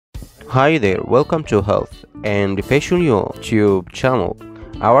Hi there, welcome to Health and Fashion YouTube channel.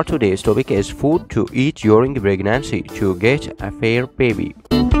 Our today's topic is food to eat during pregnancy to get a fair baby.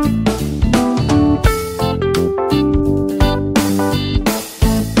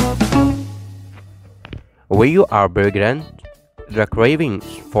 When you are pregnant, the cravings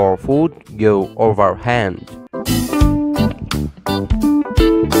for food go overhand.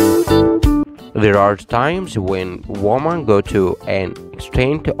 There are times when women go to an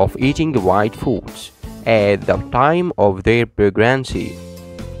extent of eating white foods at the time of their pregnancy.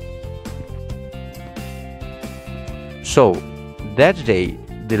 So that they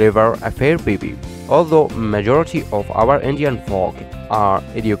deliver a fair baby. Although majority of our Indian folk are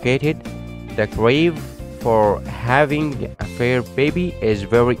educated, the crave for having a fair baby is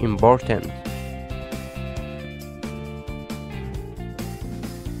very important.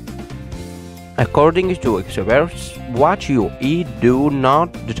 According to experts, what you eat do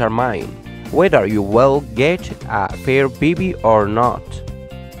not determine whether you will get a fair baby or not.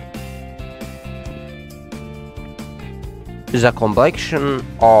 The complexion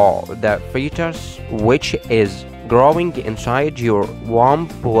of the fetus, which is growing inside your womb,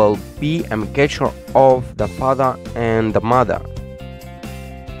 will be a mixture of the father and the mother.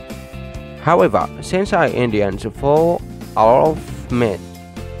 However, since Indians follow a lot of meat,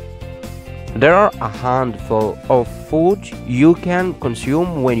 there are a handful of food you can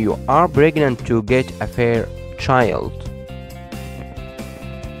consume when you are pregnant to get a fair child.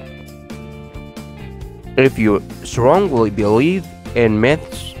 If you strongly believe in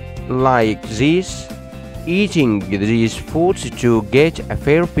myths like this, eating these foods to get a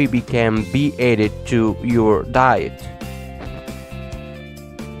fair baby can be added to your diet.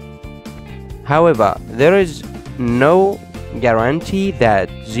 However, there is no guarantee that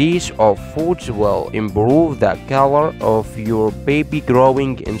these foods will improve the color of your baby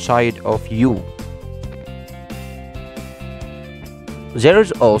growing inside of you. There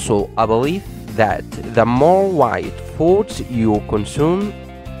is also a belief that the more white foods you consume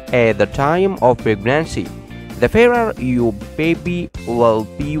at the time of pregnancy, the fairer your baby will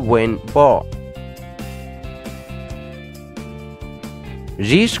be when born.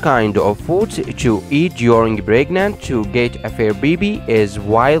 This kind of foods to eat during pregnancy to get a fair baby is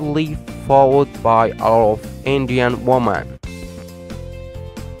widely followed by a lot of Indian women.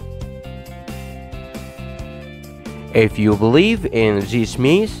 If you believe in these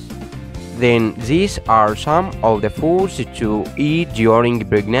myths, then these are some of the foods to eat during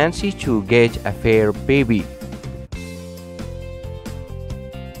pregnancy to get a fair baby.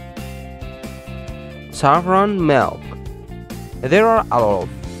 Saffron milk. There are a lot of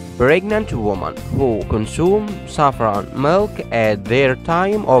pregnant women who consume saffron milk at their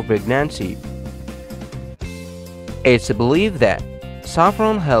time of pregnancy. It's believed that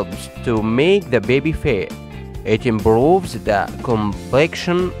saffron helps to make the baby fair. It improves the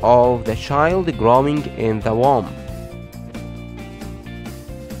complexion of the child growing in the womb.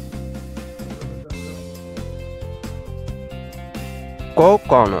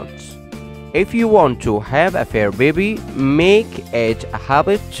 Coconuts. If you want to have a fair baby, make it a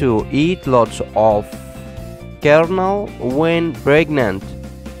habit to eat lots of kernel when pregnant.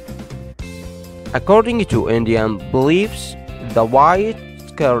 According to Indian beliefs, the white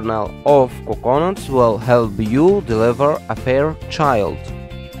kernel of coconuts will help you deliver a fair child.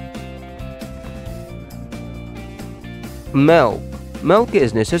 Milk. Milk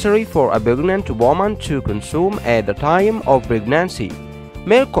is necessary for a pregnant woman to consume at the time of pregnancy.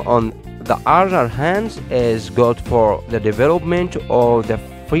 Milk, on the other hand, is good for the development of the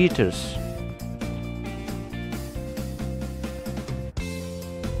fetus.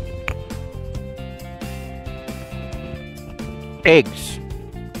 Eggs.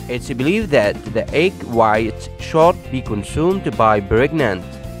 It's believed that the egg white should be consumed by pregnant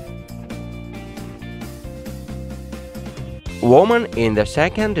women in the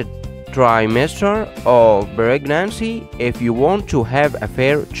second trimester of pregnancy if you want to have a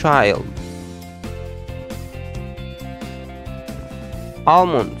fair child.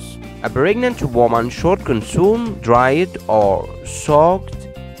 Almonds. A pregnant woman should consume dried or soaked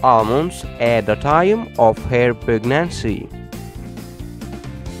almonds at the time of her pregnancy.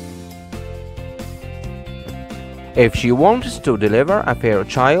 If she wants to deliver a fair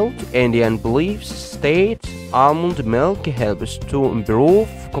child, Indian beliefs state almond milk helps to improve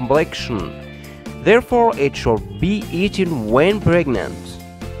complexion. Therefore, it should be eaten when pregnant.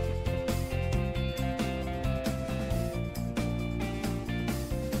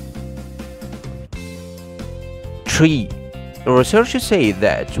 Tree. Research says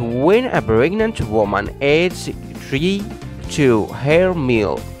that when a pregnant woman adds 3 to her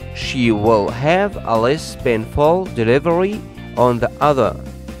meal, she will have a less painful delivery on the other.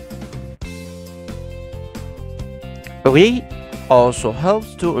 Ghee also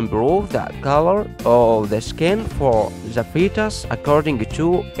helps to improve the color of the skin for the fetus according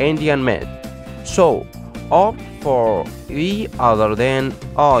to Indian myth. So, opt for ghee other than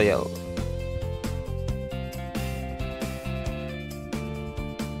oil.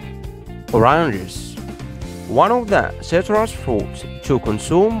 Oranges. One of the citrus fruits to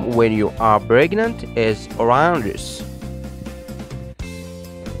consume when you are pregnant is oranges.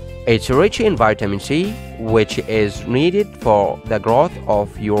 It's rich in vitamin C, which is needed for the growth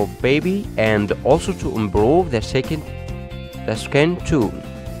of your baby and also to improve the skin tone.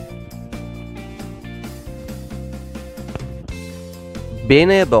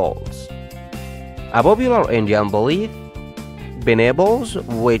 Pineapples. A popular Indian belief, pineapples,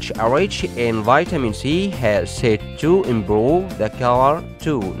 which are rich in vitamin C, has said to improve the color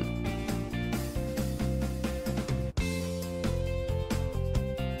tone.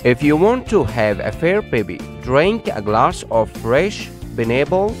 If you want to have a fair baby, drink a glass of fresh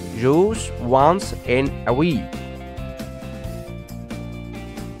pineapple juice once in a week.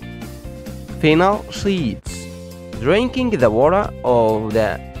 Fennel seeds. Drinking the water of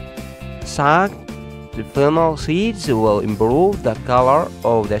the sacked fennel seeds will improve the color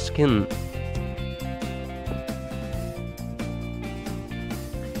of the skin.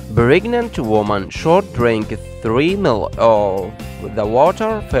 Pregnant woman should drink 3 ml of the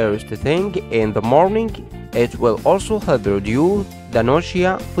water first thing in the morning. It will also help reduce the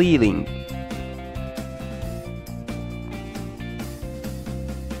nausea feeling.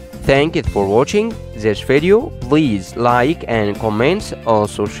 Thank you for watching this video. Please like and comment.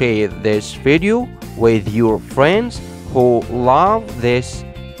 Also share this video with your friends who love this.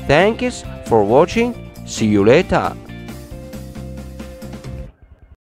 Thanks for watching. See you later.